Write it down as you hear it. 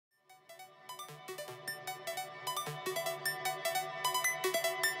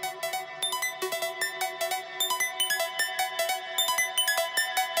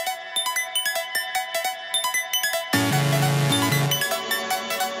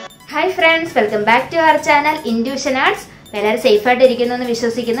Hi friends, welcome back to our channel Intuition Arts. എല്ലാവരും safe ആയിട്ട് ഇരിക്കുന്നു എന്ന്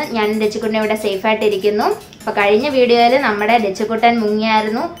വിശ്വസിക്കുന്നു. ഞാൻ ഡെച്ചുകുട്ടൻ ഇവിടെ സേഫ് ആയിട്ട് ഇരിക്കുന്നു. അപ്പോൾ കഴിഞ്ഞ വീഡിയോയിൽ നമ്മുടെ ഡെച്ചുകുട്ടൻ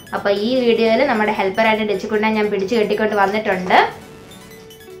മുങ്ങിയായിരുന്നു. അപ്പോൾ ഈ വീഡിയോയിൽ നമ്മുടെ ഹെൽപ്പർ ആയിട്ട് ഡെച്ചുകുട്ടനെ ഞാൻ പിടിച്ചു കെട്ടിക്കൊണ്ട് വന്നിട്ടുണ്ട്.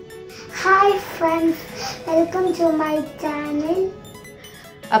 Hi friends, welcome to my channel.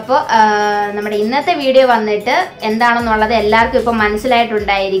 അപ്പോൾ നമ്മുടെ ഇന്നത്തെ വീഡിയോ വന്നിട്ട് എന്താണെന്നുള്ളത് എല്ലാവർക്കും ഇപ്പോൾ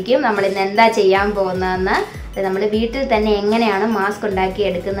മനസ്സിലായിട്ടുണ്ടായിരിക്കും. നമ്മൾ ഇന്ന് എന്താ ചെയ്യാൻ പോകുന്നതെന്ന്. നമ്മൾ വീട്ടിൽ തന്നെ എങ്ങനെയാണ് മാസ്ക് ഉണ്ടാക്കി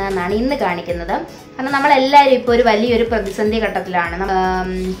എടുക്കുന്നതെന്നാണ് ഇന്ന് കാണിക്കുന്നത്. കാരണം നമ്മളെല്ലാവരും ഇപ്പോൾ ഒരു വലിയൊരു പ്രതിസന്ധി ഘട്ടത്തിലാണ്.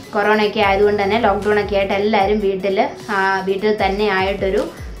 കൊറോണയൊക്കെ ആയതുകൊണ്ട് തന്നെ ലോക്ക്ഡൗൺ ഒക്കെ ആയിട്ട് എല്ലാവരും വീട്ടിൽ തന്നെ ആയിട്ടൊരു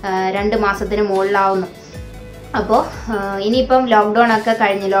 2 മാസത്തിന് മുകളിലാവുന്നു. അപ്പോൾ ഇനിയിപ്പം ലോക്ക്ഡൗൺ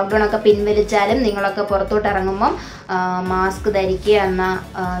ഒക്കെ പിൻവലിച്ചാലും നിങ്ങളൊക്കെ പുറത്തോട്ട് ഇറങ്ങുമ്പം മാസ്ക് ധരിക്കുക എന്ന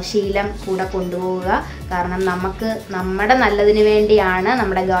ശീലം കൂടെ കൊണ്ടുപോവുക. കാരണം നമ്മുടെ നല്ലതിന് വേണ്ടിയാണ്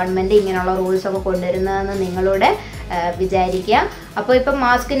നമ്മുടെ ഗവൺമെൻറ് ഇങ്ങനെയുള്ള റൂൾസൊക്കെ കൊണ്ടുവരുന്നതെന്ന് നിങ്ങളോട് വിചാരിക്കുക. അപ്പോൾ ഇപ്പം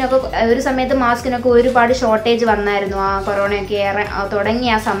ഒരു സമയത്ത് മാസ്കിനൊക്കെ ഒരുപാട് ഷോർട്ടേജ് വന്നായിരുന്നു. ആ കൊറോണയൊക്കെ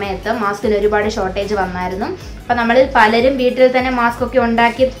തുടങ്ങിയ ആ സമയത്ത് മാസ്കിന് ഒരുപാട് ഷോർട്ടേജ് വന്നായിരുന്നു. അപ്പം നമ്മളിൽ പലരും വീട്ടിൽ തന്നെ മാസ്ക് ഒക്കെ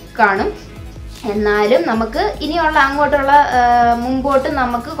ഉണ്ടാക്കി കാണും. എന്നാലും നമുക്ക് ഇനിയുള്ള അങ്ങോട്ടുള്ള മുമ്പോട്ട്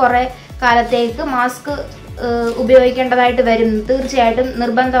നമുക്ക് കുറേ കാലത്തേക്ക് മാസ്ക് ഉപയോഗിക്കേണ്ടതായിട്ട് വരും. തീർച്ചയായിട്ടും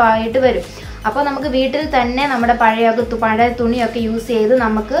നിർബന്ധമായിട്ട് വരും. അപ്പോൾ നമുക്ക് വീട്ടിൽ തന്നെ നമ്മുടെ പഴയ തുണിയൊക്കെ യൂസ് ചെയ്ത്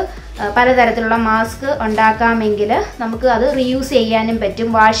നമുക്ക് പലതരത്തിലുള്ള മാസ്ക് ഉണ്ടാക്കാമെങ്കിൽ നമുക്ക് അത് റീയൂസ് ചെയ്യാനും പറ്റും.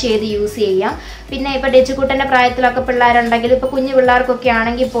 വാഷ് ചെയ്ത് യൂസ് ചെയ്യാം. പിന്നെ ഇപ്പോൾ ഡെച്ചുകുട്ടൻ്റെ പ്രായത്തിലൊക്കെ പിള്ളേരുണ്ടെങ്കിൽ ഇപ്പോൾ കുഞ്ഞു പിള്ളേർക്കൊക്കെ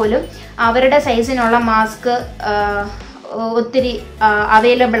ആണെങ്കിൽ പോലും അവരുടെ സൈസിനുള്ള മാസ്ക് ഒത്തിരി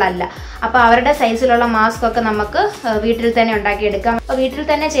അവൈലബിൾ അല്ല. അപ്പോൾ അവരുടെ സൈസിലുള്ള മാസ്ക് ഒക്കെ നമുക്ക് വീട്ടിൽ തന്നെ ഉണ്ടാക്കിയെടുക്കാം. അപ്പോൾ വീട്ടിൽ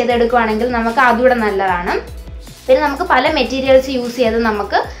തന്നെ ചെയ്തെടുക്കുകയാണെങ്കിൽ നമുക്ക് അതുകൂടെ നല്ലതാണ്. പിന്നെ നമുക്ക് പല മെറ്റീരിയൽസ് യൂസ് ചെയ്ത്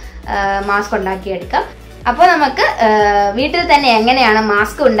നമുക്ക് മാസ്ക് ഉണ്ടാക്കിയെടുക്കാം. അപ്പോൾ നമുക്ക് വീട്ടിൽ തന്നെ എങ്ങനെയാണ്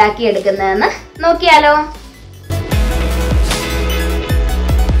മാസ്ക് ഉണ്ടാക്കിയെടുക്കുന്നതെന്ന് നോക്കിയാലോ.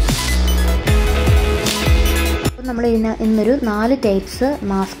 നമ്മൾ ഇന്നൊരു 4 ടൈപ്സ്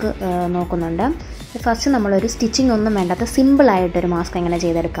മാസ്ക് നോക്കുന്നുണ്ട്. ഫസ്റ്റ് നമ്മളൊരു സ്റ്റിച്ചിങ് ഒന്നും വേണ്ടാത്ത സിമ്പിളായിട്ടൊരു മാസ്ക് എങ്ങനെ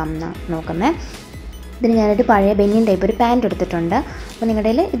ചെയ്തെടുക്കാം എന്നാണ് നോക്കുന്നത്. ഇതിന് ഞാനൊരു പഴയ ബനിയൻ ടൈപ്പ് ഒരു പാൻറ് എടുത്തിട്ടുണ്ട്. അപ്പോൾ നിങ്ങളുടെ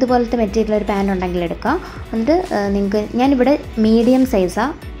കയ്യിൽ ഇതുപോലത്തെ മെറ്റീരിയൽ ഒരു പാൻറ് ഉണ്ടെങ്കിൽ എടുക്കാം. എന്നിട്ട് ഞാനിവിടെ മീഡിയം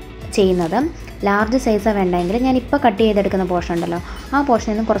സൈസാണ് ചെയ്യുന്നത്. ലാർജ് സൈസാണ് വേണ്ടെങ്കിൽ ഞാനിപ്പോൾ കട്ട് ചെയ്തെടുക്കുന്ന പോർഷൻ ഉണ്ടല്ലോ, ആ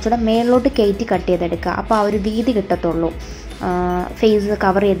പോർഷനിൽ നിന്ന് കുറച്ചുകൂടെ മേളിലോട്ട് കയറ്റി കട്ട് ചെയ്തെടുക്കുക. അപ്പോൾ ആ ഒരു വീതി കിട്ടത്തുള്ളൂ. ഫേസ്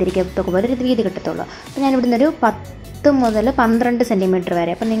കവർ ചെയ്തിരിക്കത്തൊക്കെ പോലെ ഒരു വീതി കിട്ടത്തുള്ളൂ. അപ്പോൾ ഞാനിവിടെ നിന്നൊരു 10 മുതൽ 12 സെൻറ്റിമീറ്റർ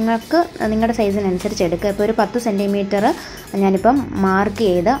വരെ, അപ്പോൾ നിങ്ങൾക്ക് നിങ്ങളുടെ സൈസിനനുസരിച്ച് എടുക്കുക. ഇപ്പോൾ ഒരു 10 സെൻറ്റിമീറ്റർ ഞാനിപ്പം മാർക്ക്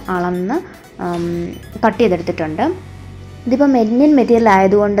ചെയ്ത് അളന്ന് കട്ട് ചെയ്തെടുത്തിട്ടുണ്ട്. ഇതിപ്പോൾ മെറ്റീരിയൽ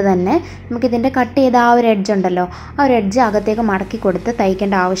ആയതുകൊണ്ട് തന്നെ നമുക്കിതിൻ്റെ കട്ട് ചെയ്ത ആ ഒരു എഡ്ജ് ഉണ്ടല്ലോ, ആ ഒരു എഡ്ജ് അകത്തേക്ക് മടക്കി കൊടുത്ത്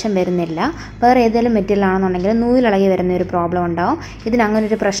തയ്ക്കേണ്ട ആവശ്യം വരുന്നില്ല. വേറെ ഏതെങ്കിലും മെറ്റീരിയൽ ആണെന്നുണ്ടെങ്കിൽ നൂലിളകി വരുന്ന ഒരു പ്രോബ്ലം ഉണ്ടാവും. ഇതിന് അങ്ങനെ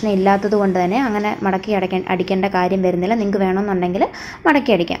ഒരു പ്രശ്നം ഇല്ലാത്തത് കൊണ്ട് തന്നെ അങ്ങനെ മടക്കി അടിക്കേണ്ട കാര്യം വരുന്നില്ല. നിങ്ങൾക്ക് വേണമെന്നുണ്ടെങ്കിൽ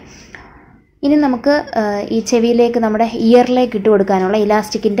മടക്കി അടിക്കാം. ഇനി നമുക്ക് ഈ ചെവിയിലേക്ക് നമ്മുടെ ഇയറിലേക്ക് ഇട്ട് കൊടുക്കാനുള്ള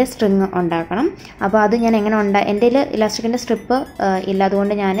ഇലാസ്റ്റിക്കിൻ്റെ സ്ട്രിങ് ഉണ്ടാക്കണം. അപ്പോൾ അത് ഞാൻ എങ്ങനെ എൻ്റെ കയ്യിൽ ഇലാസ്റ്റിക്കിൻ്റെ സ്ട്രിപ്പ്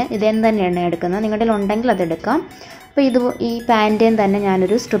ഇല്ലാതുകൊണ്ട് ഞാൻ ഇതേന്ന് തന്നെയാണ് എടുക്കുന്നത്. നിങ്ങളുടെ കയ്യിൽ ഉണ്ടെങ്കിൽ അതെടുക്കാം. അപ്പോൾ ഈ പാൻറ്റേൻ തന്നെ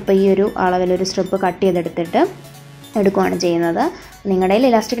ഞാനൊരു സ്ട്രിപ്പ്, ഈ ഒരു അളവിലൊരു സ്ട്രിപ്പ് കട്ട് ചെയ്തെടുത്തിട്ട് എടുക്കുകയാണ് ചെയ്യുന്നത്. നിങ്ങളുടെ കയ്യിൽ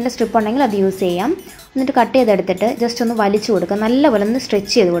ഇലാസ്റ്റിക്കിൻ്റെ സ്ട്രിപ്പ് ഉണ്ടെങ്കിൽ അത് യൂസ് ചെയ്യാം. എന്നിട്ട് കട്ട് ചെയ്തെടുത്തിട്ട് ജസ്റ്റ് ഒന്ന് വലിച്ചു കൊടുക്കുക, നല്ലപോലെ ഒന്ന്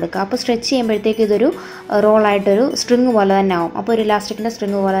സ്ട്രെച്ച് ചെയ്ത് കൊടുക്കുക. അപ്പോൾ സ്ട്രെച്ച് ചെയ്യുമ്പോഴത്തേക്ക് ഇതൊരു റോളായിട്ടൊരു സ്ട്രിങ് പോലെ തന്നെ ആവും. അപ്പോൾ ഒരു ഇലാസ്റ്റിക്കിൻ്റെ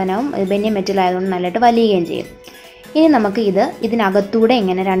സ്ട്രിങ് പോലെ തന്നെ ആവും. ബനിയൻ മെറ്റീരിയൽ ആയതുകൊണ്ട് നല്ലതായിട്ട് വലിയുകയും ചെയ്യും. ഇനി നമുക്ക് ഇതിനകത്തൂടെ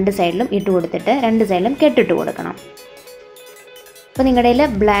ഇങ്ങനെ 2 സൈഡിലും ഇട്ട് കൊടുത്തിട്ട് 2 സൈഡിലും കെട്ടിട്ട് കൊടുക്കണം. അപ്പോൾ നിങ്ങളുടെ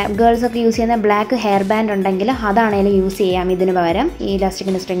കയ്യിൽ ഗേൾസൊക്കെ യൂസ് ചെയ്യുന്ന ബ്ലാക്ക് ഹെയർ ബാൻഡ് ഉണ്ടെങ്കിൽ അതാണെങ്കിലും യൂസ് ചെയ്യാം ഇതിന് പകരം, ഈ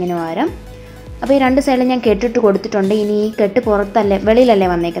ഇലാസ്റ്റിക്കിൻ്റെ സ്ട്രിങ്ങിന് പകരം. അപ്പോൾ ഈ 2 സൈഡിലും ഞാൻ കെട്ടിട്ട് കൊടുത്തിട്ടുണ്ട്. ഇനി ഈ കെട്ട് വെളിയിലല്ലേ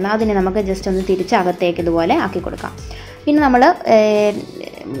വന്നേക്കുന്നത്, അതിനെ നമുക്ക് ജസ്റ്റ് ഒന്ന് തിരിച്ച് അകത്തേക്ക് ഇതുപോലെ ആക്കി കൊടുക്കാം. പിന്നെ നമ്മൾ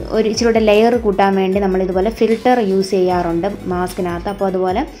ഒരു ഇച്ചിരിയുടെ ലെയർ കൂട്ടാൻ വേണ്ടി നമ്മളിതുപോലെ ഫിൽറ്റർ യൂസ് ചെയ്യാറുണ്ട് മാസ്കിനകത്ത്. അപ്പോൾ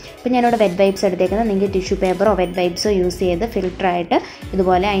അതുപോലെ ഇപ്പോൾ ഞാനിവിടെ വെറ്റ് വൈപ്സ് എടുത്തേക്കുന്നത്, നിങ്ങൾക്ക് ടിഷ്യൂ പേപ്പറോ വെറ്റ് വൈപ്സോ യൂസ് ചെയ്ത് ഫിൽറ്ററായിട്ട്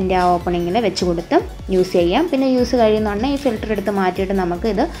ഇതുപോലെ അതിൻ്റെ ആ ഓപ്പണിങ്ങിൽ വെച്ച് കൊടുത്ത് യൂസ് ചെയ്യാം. പിന്നെ യൂസ് കഴിയുന്നുണ്ടെങ്കിൽ ഈ ഫിൽറ്റർ എടുത്ത് മാറ്റിയിട്ട് നമുക്ക്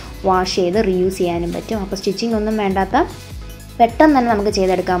ഇത് വാഷ് ചെയ്ത് റീയൂസ് ചെയ്യാനും പറ്റും. അപ്പോൾ സ്റ്റിച്ചിങ് ഒന്നും വേണ്ടാത്ത പെട്ടെന്ന് തന്നെ നമുക്ക്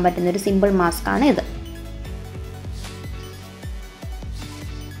ചെയ്തെടുക്കാൻ പറ്റുന്നൊരു സിമ്പിൾ മാസ്കാണ് ഇത്.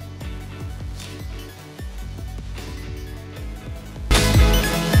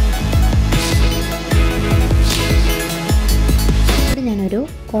 ഞാനൊരു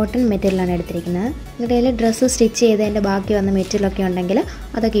കോട്ടൺ മെറ്റീരിയലാണ് എടുത്തിരിക്കുന്നത്. നിങ്ങളുടെ കയ്യിൽ ഡ്രസ്സ് സ്റ്റിച്ച് ചെയ്തതിൻ്റെ ബാക്കി വന്ന മെറ്റീരിയലൊക്കെ ഉണ്ടെങ്കിൽ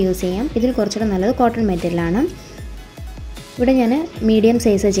അതൊക്കെ യൂസ് ചെയ്യാം. ഇതിന് കുറച്ചുകൂടെ നല്ലത് കോട്ടൺ മെറ്റീരിയലാണ്. ഇവിടെ ഞാൻ മീഡിയം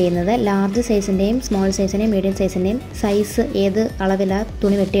സൈസ് ചെയ്യുന്നത്. ലാർജ് സൈസിൻ്റെയും സ്മോൾ സൈസിൻ്റെയും മീഡിയം സൈസിൻ്റെയും സൈസ് ഏത് അളവിലാണ്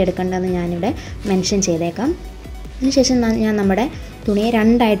തുണി വെട്ടിയെടുക്കേണ്ടതെന്ന് ഞാനിവിടെ മെൻഷൻ ചെയ്തേക്കാം. അതിനുശേഷം ഞാൻ നമ്മുടെ തുണിയെ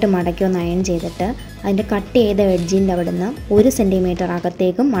രണ്ടായിട്ട് മടക്കി ഒന്ന് അയൺ ചെയ്തിട്ട് അതിൻ്റെ കട്ട് ചെയ്ത എഡ്ജിൻ്റെ അവിടെ നിന്ന് 1 സെൻറ്റിമീറ്റർ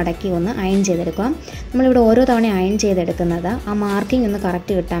അകത്തേക്കും മടക്കി ഒന്ന് അയൺ ചെയ്തെടുക്കുക. നമ്മളിവിടെ ഓരോ തവണ അയൺ ചെയ്തെടുക്കുന്നത് ആ മാർക്കിംഗ് ഒന്ന്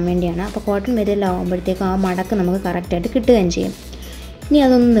കറക്റ്റ് കിട്ടാൻ വേണ്ടിയാണ്. അപ്പോൾ കോട്ടൺ മെറ്റീരിയൽ ആകുമ്പോഴത്തേക്കും ആ മടക്ക് നമുക്ക് കറക്റ്റായിട്ട് കിട്ടുകയും ചെയ്യും. ഇനി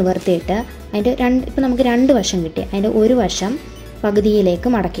അതൊന്ന് നിവർത്തിയിട്ട് അതിൻ്റെ ഇപ്പോൾ നമുക്ക് 2 വശം കിട്ടി, അതിൻ്റെ ഒരു വശം പകുതിയിലേക്ക്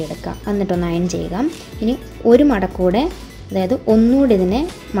മടക്കിയെടുക്കുക. എന്നിട്ടൊന്ന് അയൺ ചെയ്യുക. ഇനി ഒരു മടക്കൂടെ, അതായത് ഒന്നുകൂടി ഇതിനെ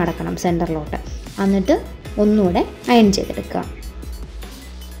മടക്കണം സെൻറ്ററിലോട്ട്, എന്നിട്ട് ഒന്നുകൂടെ അയൺ ചെയ്തെടുക്കുക.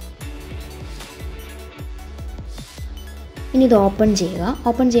 ഇനി ഇത് ഓപ്പൺ ചെയ്യുക.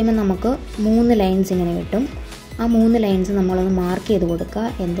 ഓപ്പൺ ചെയ്യുമ്പോൾ നമുക്ക് 3 ലൈൻസ് ഇങ്ങനെ കിട്ടും. ആ 3 ലൈൻസ് നമ്മളൊന്ന് മാർക്ക് ചെയ്ത് കൊടുക്കുക.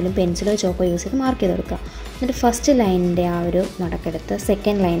 എന്തെങ്കിലും പെൻസിലോ ചോക്കോ യൂസ് ചെയ്ത് മാർക്ക് ചെയ്ത് കൊടുക്കുക. എന്നിട്ട് ഫസ്റ്റ് ലൈനിൻ്റെ ആ ഒരു മടക്കെടുത്ത്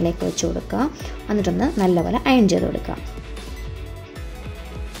സെക്കൻഡ് ലൈനിലേക്ക് വെച്ച് കൊടുക്കുക. എന്നിട്ടൊന്ന് നല്ലപോലെ അയൺ ചെയ്ത് കൊടുക്കുക.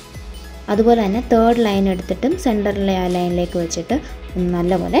 അതുപോലെ തന്നെ തേർഡ് ലൈൻ എടുത്തിട്ടും സെൻറ്ററിലെ ആ ലൈനിലേക്ക് വെച്ചിട്ട്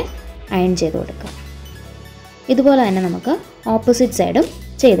നല്ലപോലെ അയൺ ചെയ്ത് കൊടുക്കുക. ഇതുപോലെ തന്നെ നമുക്ക് ഓപ്പോസിറ്റ് സൈഡും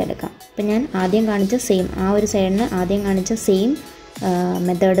ചെയ്തെടുക്കാം. അപ്പം ഞാൻ ആദ്യം കാണിച്ച സെയിം, ആ ഒരു സൈഡിന് ആദ്യം കാണിച്ച സെയിം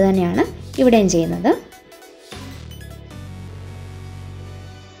മെത്തേഡ് തന്നെയാണ് ഇവിടെയും ചെയ്യുന്നത്.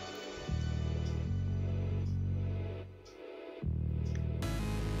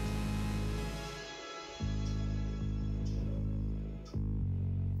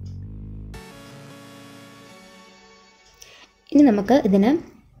 ഇനി നമുക്ക് ഇതിന്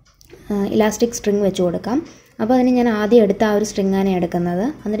ഇലാസ്റ്റിക് സ്ട്രിങ് വെച്ച് കൊടുക്കാം. അപ്പോൾ അതിന് ഞാൻ ആദ്യം എടുത്ത ആ ഒരു സ്ട്രിങ്ങാണ് എടുക്കുന്നത്.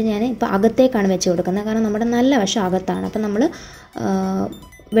 എന്നിട്ട് ഞാൻ ഇപ്പോൾ അകത്തേക്കാണ് വെച്ച് കൊടുക്കുന്നത്, കാരണം നമ്മുടെ നല്ല വശം അകത്താണ്. അപ്പോൾ നമ്മൾ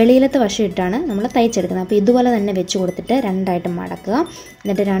വെളിയിലത്തെ വശം ഇട്ടാണ് നമ്മൾ തയ്ച്ചെടുക്കുന്നത്. അപ്പോൾ ഇതുപോലെ തന്നെ വെച്ച് കൊടുത്തിട്ട് രണ്ടായിട്ട് മടക്കുക.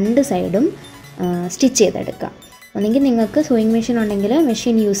 എന്നിട്ട് 2 സൈഡും സ്റ്റിച്ച് ചെയ്തെടുക്കുക. ഒന്നെങ്കിൽ നിങ്ങൾക്ക് സൂയിങ് മെഷീൻ ഉണ്ടെങ്കിൽ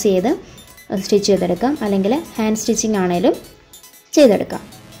മെഷീൻ യൂസ് ചെയ്ത് സ്റ്റിച്ച് ചെയ്തെടുക്കാം, അല്ലെങ്കിൽ ഹാൻഡ് സ്റ്റിച്ചിങ് ആണെങ്കിലും ചെയ്തെടുക്കാം.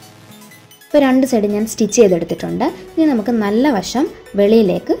 ഇപ്പോൾ 2 സൈഡ് ഞാൻ സ്റ്റിച്ച് ചെയ്തെടുത്തിട്ടുണ്ട്. ഇനി നമുക്ക് നല്ല വശം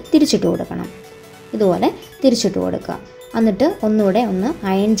വെളിയിലേക്ക് തിരിച്ചിട്ട് കൊടുക്കണം. ഇതുപോലെ തിരിച്ചിട്ട് കൊടുക്കുക. എന്നിട്ട് ഒന്നുകൂടെ ഒന്ന്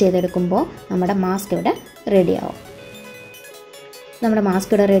അയൺ ചെയ്തെടുക്കുമ്പോൾ നമ്മുടെ മാസ്ക് ഇവിടെ റെഡിയാവും. നമ്മുടെ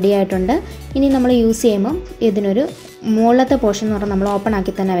മാസ്ക് ഇവിടെ റെഡി ആയിട്ടുണ്ട്. ഇനി നമ്മൾ യൂസ് ചെയ്യുമ്പം ഇതിനൊരു മുകളിലത്തെ പോർഷൻ എന്ന് പറഞ്ഞാൽ നമ്മൾ ഓപ്പൺ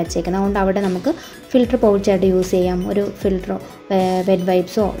ആക്കി തന്നെ വെച്ചേക്കുന്നത്. അതുകൊണ്ട് അവിടെ നമുക്ക് ഫിൽറ്റർ പൗച്ചായിട്ട് യൂസ് ചെയ്യാം. ഒരു ഫിൽറ്ററോ വെറ്റ്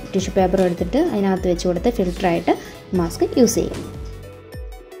വൈപ്സോ ടിഷ്യൂ പേപ്പറോ എടുത്തിട്ട് അതിനകത്ത് വെച്ച് കൊടുത്ത് ഫിൽറ്ററായിട്ട് മാസ്ക് യൂസ് ചെയ്യും.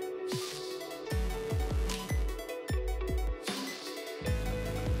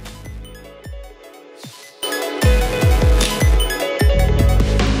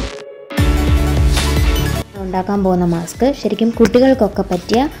 ഉണ്ടാക്കാൻ പോകുന്ന മാസ്ക് ശരിക്കും കുട്ടികൾക്കൊക്കെ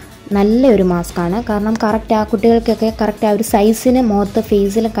പറ്റിയ നല്ലൊരു മാസ്കാണ്. കാരണം കറക്റ്റ് ആ കുട്ടികൾക്കൊക്കെ കറക്റ്റ് ആ ഒരു സൈസിന് മുഖത്ത്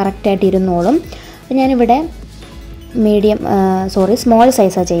ഫേസിൽ കറക്റ്റായിട്ട് ഇരുന്നോളും. അപ്പോൾ ഞാനിവിടെ സ്മോൾ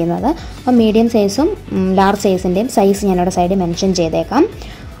സൈസാണ് ചെയ്യുന്നത്. അപ്പോൾ മീഡിയം സൈസും ലാർജ് സൈസിൻ്റെയും സൈസ് ഞാനിവിടെ സൈഡിൽ മെൻഷൻ ചെയ്തേക്കാം.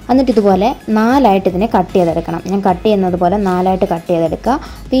 എന്നിട്ട് ഇതുപോലെ 4ആയിട്ട് ഇതിനെ കട്ട് ചെയ്തെടുക്കണം. ഞാൻ കട്ട് ചെയ്യുന്നത് പോലെ 4ആയിട്ട് കട്ട് ചെയ്തെടുക്കുക.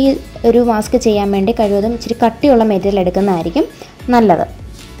 അപ്പോൾ ഈ ഒരു മാസ്ക് ചെയ്യാൻ വേണ്ടി കഴിവതും ഇച്ചിരി കട്ടിയുള്ള മെറ്റീരിയൽ എടുക്കുന്നതായിരിക്കും നല്ലത്.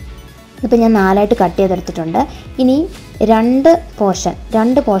 ഇപ്പോൾ ഞാൻ 4ആയിട്ട് കട്ട് ചെയ്തെടുത്തിട്ടുണ്ട്. ഇനി 2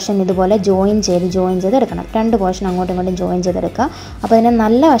 പോർഷൻ ഇതുപോലെ ജോയിൻ ചെയ്ത് എടുക്കണം. 2 പോർഷൻ അങ്ങോട്ടും ഇങ്ങോട്ടും ജോയിൻ ചെയ്തെടുക്കുക. അപ്പോൾ അതിൻ്റെ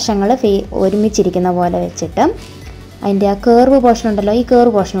നല്ല വശങ്ങൾ ഒരുമിച്ചിരിക്കുന്ന പോലെ വെച്ചിട്ട് അതിൻ്റെ ആ കേർവ് പോർഷൻ ഉണ്ടല്ലോ, ഈ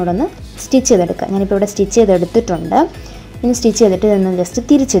കേർവ് പോർഷനോട് ഒന്ന് സ്റ്റിച്ച് ചെയ്തെടുക്കുക. ഞാനിപ്പോൾ ഇവിടെ സ്റ്റിച്ച് ചെയ്തെടുത്തിട്ടുണ്ട്. ഇനി സ്റ്റിച്ച് ചെയ്തിട്ട് ഇതൊന്ന് ജസ്റ്റ്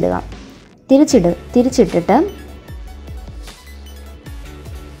തിരിച്ചിടുക. തിരിച്ചിട്ടിട്ട്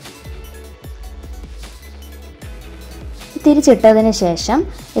തിരിച്ചിട്ടതിന് ശേഷം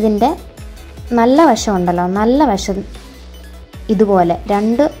ഇതിൻ്റെ നല്ല വശം ഉണ്ടല്ലോ, നല്ല വശം ഇതുപോലെ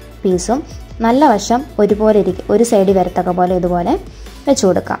 2 പീസും നല്ല വശം ഒരുപോലെ ഒരു സൈഡിൽ വരത്തക്ക പോലെ ഇതുപോലെ വെച്ച്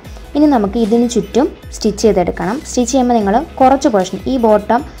കൊടുക്കാം. ഇനി നമുക്ക് ഇതിന് ചുറ്റും സ്റ്റിച്ച് ചെയ്തെടുക്കണം. സ്റ്റിച്ച് ചെയ്യുമ്പോൾ നിങ്ങൾ കുറച്ച് പോർഷൻ, ഈ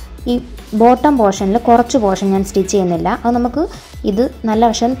ബോട്ടം പോർഷനിൽ കുറച്ച് പോർഷൻ ഞാൻ സ്റ്റിച്ച് ചെയ്യുന്നില്ല. അത് നമുക്ക് ഇത് നല്ല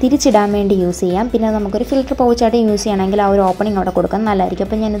വശം തിരിച്ചിടാൻ വേണ്ടി യൂസ് ചെയ്യാം. പിന്നെ നമുക്കൊരു ഫിൽറ്റർ പൗച്ചായിട്ട് യൂസ് ചെയ്യണമെങ്കിൽ ആ ഒരു ഓപ്പണിംഗ് അവിടെ കൊടുക്കാൻ നല്ലതായിരിക്കും.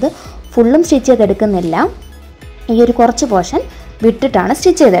 അപ്പോൾ ഞാനിത് ഫുള്ളും സ്റ്റിച്ച് ചെയ്തെടുക്കുന്നില്ല. ഈ ഒരു കുറച്ച് പോർഷൻ വിട്ടിട്ടാണ്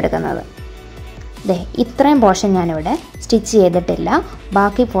സ്റ്റിച്ച് ചെയ്തെടുക്കുന്നത്. ഇത്രയും പോർഷൻ ഞാനിവിടെ സ്റ്റിച്ച് ചെയ്തിട്ടില്ല.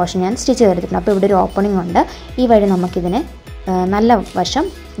 ബാക്കി പോർഷൻ ഞാൻ സ്റ്റിച്ച് ചെയ്തെടുത്തിട്ടുണ്ട്. അപ്പോൾ ഇവിടെ ഒരു ഓപ്പണിംഗ് ഉണ്ട്. ഈ വഴി നമുക്കിതിനെ നല്ല വശം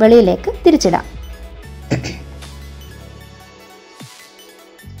വെളിയിലേക്ക് തിരിച്ചിടാം.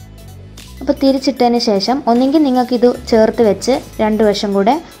 അപ്പോൾ തിരിച്ചിട്ടതിന് ശേഷം ഒന്നെങ്കിൽ നിങ്ങൾക്കിത് ചേർത്ത് വെച്ച് 2 വശം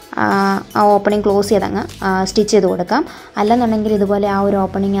കൂടെ ആ ഓപ്പണിംഗ് ക്ലോസ് ചെയ്തങ്ങ് സ്റ്റിച്ച് ചെയ്ത് കൊടുക്കാം. അല്ലെന്നുണ്ടെങ്കിൽ ഇതുപോലെ ആ ഒരു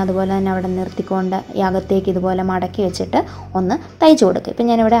ഓപ്പണിംഗ് അതുപോലെ തന്നെ അവിടെ നിർത്തിക്കൊണ്ട് ഈ അകത്തേക്ക് ഇതുപോലെ മടക്കി വെച്ചിട്ട് ഒന്ന് തയ്ച്ച് കൊടുക്കുക. ഇപ്പം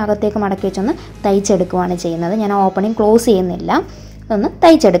ഞാനിവിടെ അകത്തേക്ക് മടക്കി വെച്ചൊന്ന് തയ്ച്ചെടുക്കുകയാണ് ചെയ്യുന്നത്. ഞാൻ ആ ഓപ്പണിംഗ് ക്ലോസ് ചെയ്യുന്നില്ല, ഒന്ന്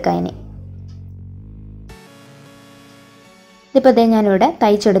തയ്ച്ചെടുക്കാം. ഇനി ഇതിപ്പോൾ ഞാനിവിടെ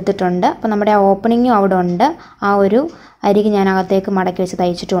തയ്ച്ചെടുത്തിട്ടുണ്ട്. അപ്പോൾ നമ്മുടെ ആ ഓപ്പണിങ്ങും അവിടെ ഉണ്ട്. ആ ഒരു അരിക് ഞാൻ അകത്തേക്ക് മടക്കി വെച്ച്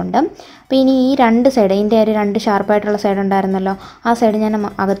തയ്ച്ചിട്ടുമുണ്ട്. അപ്പോൾ ഇനി ഈ 2 സൈഡ്, ഇതിൻ്റെ ഒരു 2 ഷാർപ്പായിട്ടുള്ള സൈഡ് ഉണ്ടായിരുന്നല്ലോ, ആ സൈഡ് ഞാൻ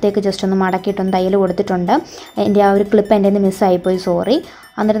അകത്തേക്ക് ജസ്റ്റ് ഒന്ന് മടക്കിയിട്ടൊന്ന് തയ്യൽ കൊടുത്തിട്ടുണ്ട്. എൻ്റെ ആ ഒരു ക്ലിപ്പ് എൻ്റെ നിന്ന് മിസ്സായിപ്പോയി, സോറി.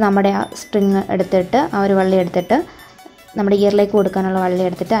 എന്നിട്ട് നമ്മുടെ ആ സ്ട്രിങ് എടുത്തിട്ട് ആ ഒരു വള്ളി എടുത്തിട്ട് നമ്മുടെ ഇയറിലേക്ക് കൊടുക്കാനുള്ള വള്ളി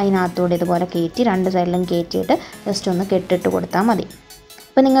എടുത്തിട്ട് അതിനകത്തൂടെ ഇതുപോലെ കയറ്റി 2 സൈഡിലും കയറ്റിയിട്ട് ജസ്റ്റ് ഒന്ന് കെട്ടിട്ട് കൊടുത്താൽ മതി.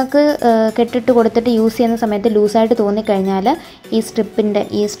 അപ്പോൾ നിങ്ങൾക്ക് കെട്ടിട്ട് കൊടുത്തിട്ട് യൂസ് ചെയ്യുന്ന സമയത്ത് ലൂസായിട്ട് തോന്നിക്കഴിഞ്ഞാൽ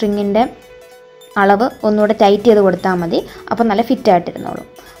ഈ സ്ട്രിങ്ങിൻ്റെ അളവ് ഒന്നുകൂടെ ടൈറ്റ് ചെയ്ത് കൊടുത്താൽ മതി. അപ്പോൾ നല്ല ഫിറ്റായിട്ടിരുന്നോളും.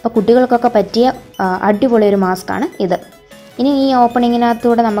 അപ്പോൾ കുട്ടികൾക്കൊക്കെ പറ്റിയ അടിപൊളി ഒരു മാസ്കാണ് ഇത്. ഇനി ഈ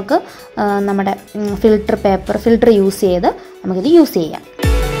ഓപ്പണിങ്ങിനകത്തൂടെ നമുക്ക് നമ്മുടെ ഫിൽറ്റർ യൂസ് ചെയ്ത് നമുക്കിത് യൂസ് ചെയ്യാം.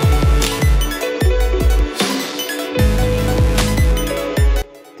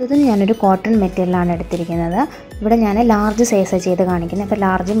 ഇത് ഞാനൊരു കോട്ടൺ മെറ്റീരിയലാണ് എടുത്തിരിക്കുന്നത്. ഇവിടെ ഞാൻ ലാർജ് സൈസ് ചെയ്ത് കാണിക്കുന്നത്. അപ്പോൾ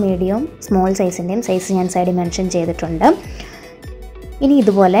ലാർജ്, മീഡിയം, സ്മോൾ സൈസിൻ്റെയും സൈസ് ഞാൻ സൈഡിൽ മെൻഷൻ ചെയ്തിട്ടുണ്ട്. ഇനി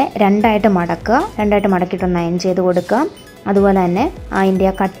ഇതുപോലെ രണ്ടായിട്ട് മടക്കിയിട്ടൊന്ന് അയൺ ചെയ്ത് കൊടുക്കുക. അതുപോലെ തന്നെ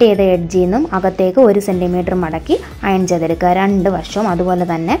അതിൻ്റെ കട്ട് ചെയ്ത എഡ്ജിൽ നിന്നും അകത്തേക്ക് 1 സെൻറ്റിമീറ്റർ മടക്കി അയൺ ചെയ്തെടുക്കുക. 2 വശവും അതുപോലെ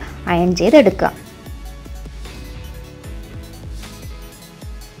തന്നെ അയൺ ചെയ്തെടുക്കുക.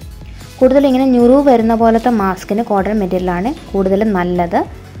 കൂടുതൽ ഇങ്ങനെ ഞുറിവ് വരുന്ന പോലത്തെ മാസ്കിന് കോട്ടൺ മെറ്റീരിയലാണ് കൂടുതൽ നല്ലത്.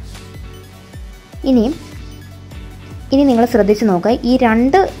 ഇനി നിങ്ങൾ ശ്രദ്ധിച്ച് നോക്കുക. ഈ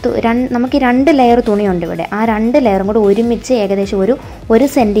നമുക്ക് ഈ 2 ലെയർ തുണിയുണ്ട് ഇവിടെ. ആ 2 ലെയറും കൂടെ ഒരുമിച്ച് ഏകദേശം 1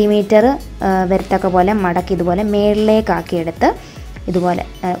 സെൻറ്റിമീറ്റർ വരത്തക്ക പോലെ മടക്കി ഇതുപോലെ മേളിലേക്കാക്കിയെടുത്ത് ഇതുപോലെ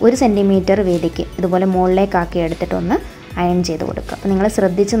 1 സെൻറ്റിമീറ്റർ വീതിക്ക് ഇതുപോലെ മുകളിലേക്കാക്കി എടുത്തിട്ടൊന്ന് അയൺ ചെയ്ത് കൊടുക്കുക. അപ്പോൾ നിങ്ങൾ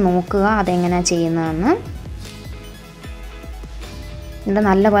ശ്രദ്ധിച്ച് നോക്കുക അതെങ്ങനെയാണ് ചെയ്യുന്നതെന്ന്. എന്നിട്ട്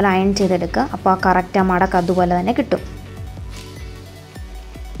നല്ലപോലെ അയൺ ചെയ്തെടുക്കുക. അപ്പോൾ ആ കറക്റ്റ് ആ മടക്ക് അതുപോലെ തന്നെ കിട്ടും.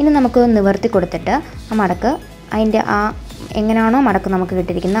 ഇനി നമുക്ക് നിവർത്തി കൊടുത്തിട്ട് ആ മടക്ക് അതിൻ്റെ എങ്ങനെയാണോ മടക്ക് നമുക്ക്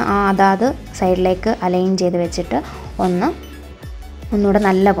കിട്ടിയിരിക്കുന്നത് അതാത് സൈഡിലേക്ക് അലൈൻ ചെയ്ത് വെച്ചിട്ട് ഒന്നുകൂടെ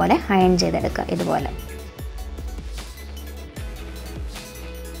നല്ലപോലെ അയൺ ചെയ്തെടുക്കുക ഇതുപോലെ.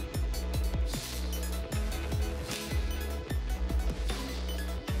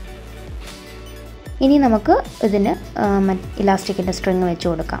 ഇനി നമുക്ക് ഇതിന് ഇലാസ്റ്റിക്കിൻ്റെ സ്ട്രിങ് വെച്ച്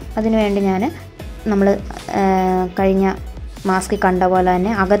കൊടുക്കാം. അതിനുവേണ്ടി നമ്മൾ കഴിഞ്ഞ മാസ്ക് കണ്ട പോലെ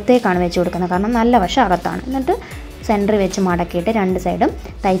തന്നെ അകത്തേക്കാണ് വെച്ച് കൊടുക്കുന്നത്. കാരണം നല്ല വശം അകത്താണ്. എന്നിട്ട് സെൻറ്ററിൽ വെച്ച് മടക്കിയിട്ട് 2 സൈഡും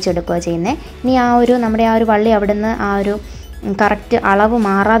തയ്ച്ചെടുക്കുക ചെയ്യുന്നത്. ഇനി നമ്മുടെ ആ ഒരു വള്ളി അവിടെ നിന്ന് ആ ഒരു കറക്റ്റ് അളവ്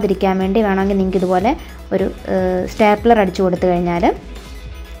മാറാതിരിക്കാൻ വേണ്ടി വേണമെങ്കിൽ നിങ്ങൾക്ക് ഇതുപോലെ ഒരു സ്റ്റാപ്ലർ അടിച്ചു കൊടുത്തു കഴിഞ്ഞാൽ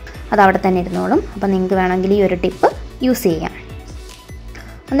അത് അവിടെ തന്നെ ഇരുന്നോളും. അപ്പോൾ നിങ്ങൾക്ക് വേണമെങ്കിൽ ഈ ഒരു ടിപ്പ് യൂസ് ചെയ്യാം.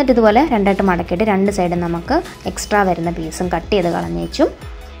 എന്നിട്ട് ഇതുപോലെ 2ആയിട്ട് മടക്കിയിട്ട് 2 സൈഡും നമുക്ക് എക്സ്ട്രാ വരുന്ന പീസും കട്ട് ചെയ്ത് കളഞ്ഞേച്ചും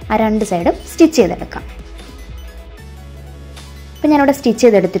ആ 2 സൈഡും സ്റ്റിച്ച് ചെയ്തെടുക്കാം. അപ്പോൾ ഞാനിവിടെ സ്റ്റിച്ച്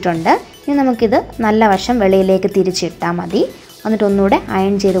ചെയ്തെടുത്തിട്ടുണ്ട്. ഇനി നമുക്കിത് നല്ല വശം വെളിയിലേക്ക് തിരിച്ചിട്ടാൽ മതി. എന്നിട്ട് ഒന്നുകൂടെ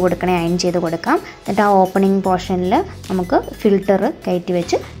അയൺ ചെയ്ത് കൊടുക്കാം. എന്നിട്ട് ആ ഓപ്പണിംഗ് പോർഷനിൽ നമുക്ക് ഫിൽറ്റർ കയറ്റി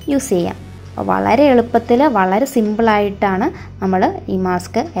വെച്ച് യൂസ് ചെയ്യാം. അപ്പോൾ വളരെ എളുപ്പത്തിൽ വളരെ സിമ്പിളായിട്ടാണ് നമ്മൾ ഈ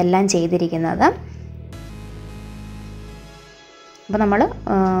മാസ്ക് എല്ലാം ചെയ്തിരിക്കുന്നത്. അപ്പോൾ നമ്മൾ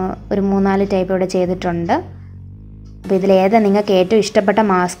ഒരു 3-4 ടൈപ്പ് ഇവിടെ ചെയ്തിട്ടുണ്ട്. അപ്പോൾ ഇതിലേതാ നിങ്ങൾക്ക് ഏറ്റവും ഇഷ്ടപ്പെട്ട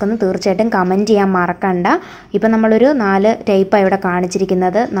മാസ്ക് എന്ന് തീർച്ചയായിട്ടും കമൻറ്റ് ചെയ്യാൻ മറക്കണ്ട. ഇപ്പോൾ നമ്മളൊരു 4 ടൈപ്പാണ് ഇവിടെ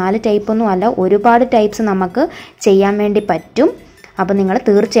കാണിച്ചിരിക്കുന്നത്. 4 ടൈപ്പൊന്നും അല്ല, ഒരുപാട് ടൈപ്സ് നമുക്ക് ചെയ്യാൻ വേണ്ടി പറ്റും. അപ്പോൾ നിങ്ങൾ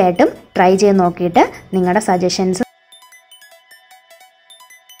തീർച്ചയായിട്ടും ട്രൈ ചെയ്ത് നോക്കിയിട്ട് നിങ്ങളുടെ സജഷൻസ്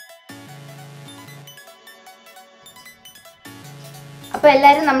അപ്പോൾ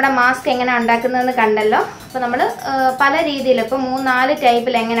എല്ലാവരും നമ്മുടെ മാസ്ക് എങ്ങനെ ഉണ്ടാക്കുന്നതെന്ന് കണ്ടല്ലോ. അപ്പോൾ നമ്മൾ പല രീതിയിൽ ഇപ്പോൾ 3-4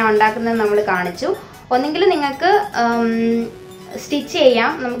 ടൈപ്പിൽ എങ്ങനെ ഉണ്ടാക്കുന്നതെന്ന് നമ്മൾ കാണിച്ചു. ഒന്നെങ്കിൽ നിങ്ങൾക്ക് സ്റ്റിച്ച്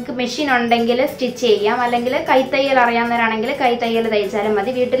ചെയ്യാം, നമുക്ക് മെഷീൻ ഉണ്ടെങ്കിൽ സ്റ്റിച്ച് ചെയ്യാം, അല്ലെങ്കിൽ കൈത്തയ്യൽ അറിയാവുന്നവരാണെങ്കിൽ കൈത്തയ്യൽ തയ്ച്ചാലും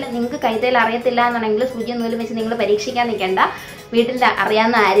മതി. വീട്ടിൽ നിങ്ങൾക്ക് കൈത്തയ്യൽ അറിയത്തില്ല എന്നുണ്ടെങ്കിൽ സൂചി നൂലും വെച്ച് നിങ്ങൾ പരീക്ഷിക്കാൻ നിൽക്കേണ്ട. വീട്ടിൽ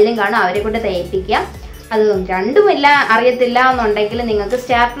അറിയാവുന്ന ആരെങ്കിലും കാണും, അവരെ കൊണ്ട് തയ്പ്പിക്കാം. അത് രണ്ടുമില്ല അറിയത്തില്ല എന്നുണ്ടെങ്കിൽ നിങ്ങൾക്ക്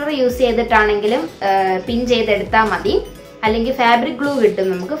സ്റ്റാപ്ലർ യൂസ് ചെയ്തിട്ടാണെങ്കിലും പിൻ ചെയ്തെടുത്താൽ മതി. അല്ലെങ്കിൽ ഫാബ്രിക് ഗ്ലൂ കിട്ടും.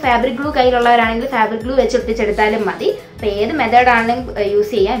 നമുക്ക് ഫാബ്രിക് ഗ്ലൂ കയ്യിലുള്ളവരാണെങ്കിൽ ഫാബ്രിക് ഗ്ലൂ വെച്ച് ഒട്ടിച്ചെടുത്താലും മതി. അപ്പോൾ ഏത് മെത്തേഡാണെങ്കിലും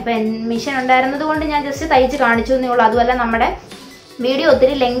യൂസ് ചെയ്യാം. ഇപ്പം മെഷീൻ ഉണ്ടായിരുന്നത് കൊണ്ട് ഞാൻ ജസ്റ്റ് തയ്ച്ച് കാണിച്ചു എന്നേ ഉള്ളൂ. അതുമല്ല നമ്മുടെ വീഡിയോ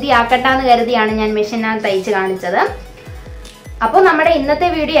ഒത്തിരി ലെങ്തി ആക്കട്ടാന്ന് കരുതിയാണ് ഞാൻ മെഷീനാണ് തയ്ച്ച് കാണിച്ചത്. അപ്പോൾ നമ്മുടെ ഇന്നത്തെ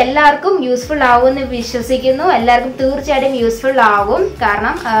വീഡിയോ എല്ലാവർക്കും യൂസ്ഫുൾ ആവുമെന്ന് വിശ്വസിക്കുന്നു. എല്ലാവർക്കും തീർച്ചയായിട്ടും യൂസ്ഫുൾ ആവും.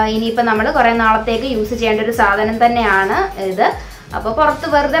 കാരണം ഇനിയിപ്പോൾ നമ്മൾ കുറേ നാളത്തേക്ക് യൂസ് ചെയ്യേണ്ട ഒരു സാധനം തന്നെയാണ് ഇത്. അപ്പോൾ പുറത്ത്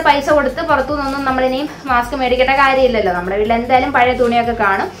വെറുതെ പൈസ കൊടുത്ത് പുറത്തു നിന്നൊന്നും നമ്മളിനിയും മാസ്ക് മേടിക്കേണ്ട കാര്യമില്ലല്ലോ. നമ്മുടെ വീട്ടിൽ എന്തായാലും പഴയ തുണിയൊക്കെ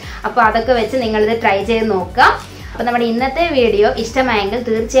കാണും. അപ്പോൾ അതൊക്കെ വെച്ച് നിങ്ങളിത് ട്രൈ ചെയ്ത് നോക്കുക. അപ്പോൾ നമ്മുടെ ഇന്നത്തെ വീഡിയോ ഇഷ്ടമായെങ്കിൽ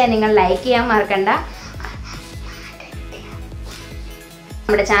തീർച്ചയായും നിങ്ങൾ ലൈക്ക് ചെയ്യാൻ മറക്കണ്ട.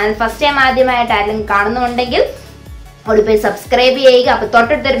 നമ്മുടെ ചാനൽ ഫസ്റ്റ് ടൈം ആദ്യമായിട്ട് ആരെങ്കിലും കാണുന്നുണ്ടെങ്കിൽ ഓടിപ്പോയി സബ്സ്ക്രൈബ് ചെയ്യുക. അപ്പോൾ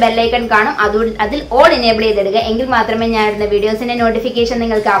തൊട്ടടുത്തൊരു ബെല്ലൈക്കൺ കാണും, അതിൽ ഓൾ എനേബിൾ ചെയ്തിടുക. എങ്കിൽ മാത്രമേ ഞാൻ ഇടുന്ന വീഡിയോസിന്റെ നോട്ടിഫിക്കേഷൻ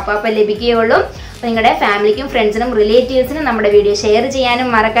നിങ്ങൾക്ക് അപ്പം ലഭിക്കുകയുള്ളൂ. അപ്പോൾ നിങ്ങളുടെ ഫാമിലിക്കും ഫ്രണ്ട്സിനും റിലേറ്റീവ്സിനും നമ്മുടെ വീഡിയോ ഷെയർ ചെയ്യാനും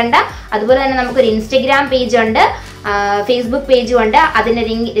മറക്കണ്ട. അതുപോലെ തന്നെ നമുക്കൊരു ഇൻസ്റ്റഗ്രാം പേജ് ഉണ്ട്, ഫേസ്ബുക്ക് പേജും ഉണ്ട്. അതിന്റെ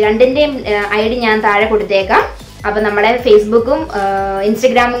രണ്ടിന്റെയും ID ഞാൻ താഴെ കൊടുത്തേക്കാം. അപ്പോൾ നമ്മുടെ ഫേസ്ബുക്കും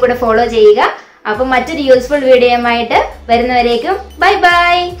ഇൻസ്റ്റഗ്രാമും കൂടെ ഫോളോ ചെയ്യുക. അപ്പോൾ മറ്റൊരു യൂസ്ഫുൾ വീഡിയോയുമായിട്ട് വരുന്നവരേക്കും ബൈ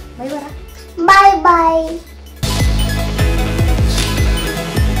ബൈ. Bye bye.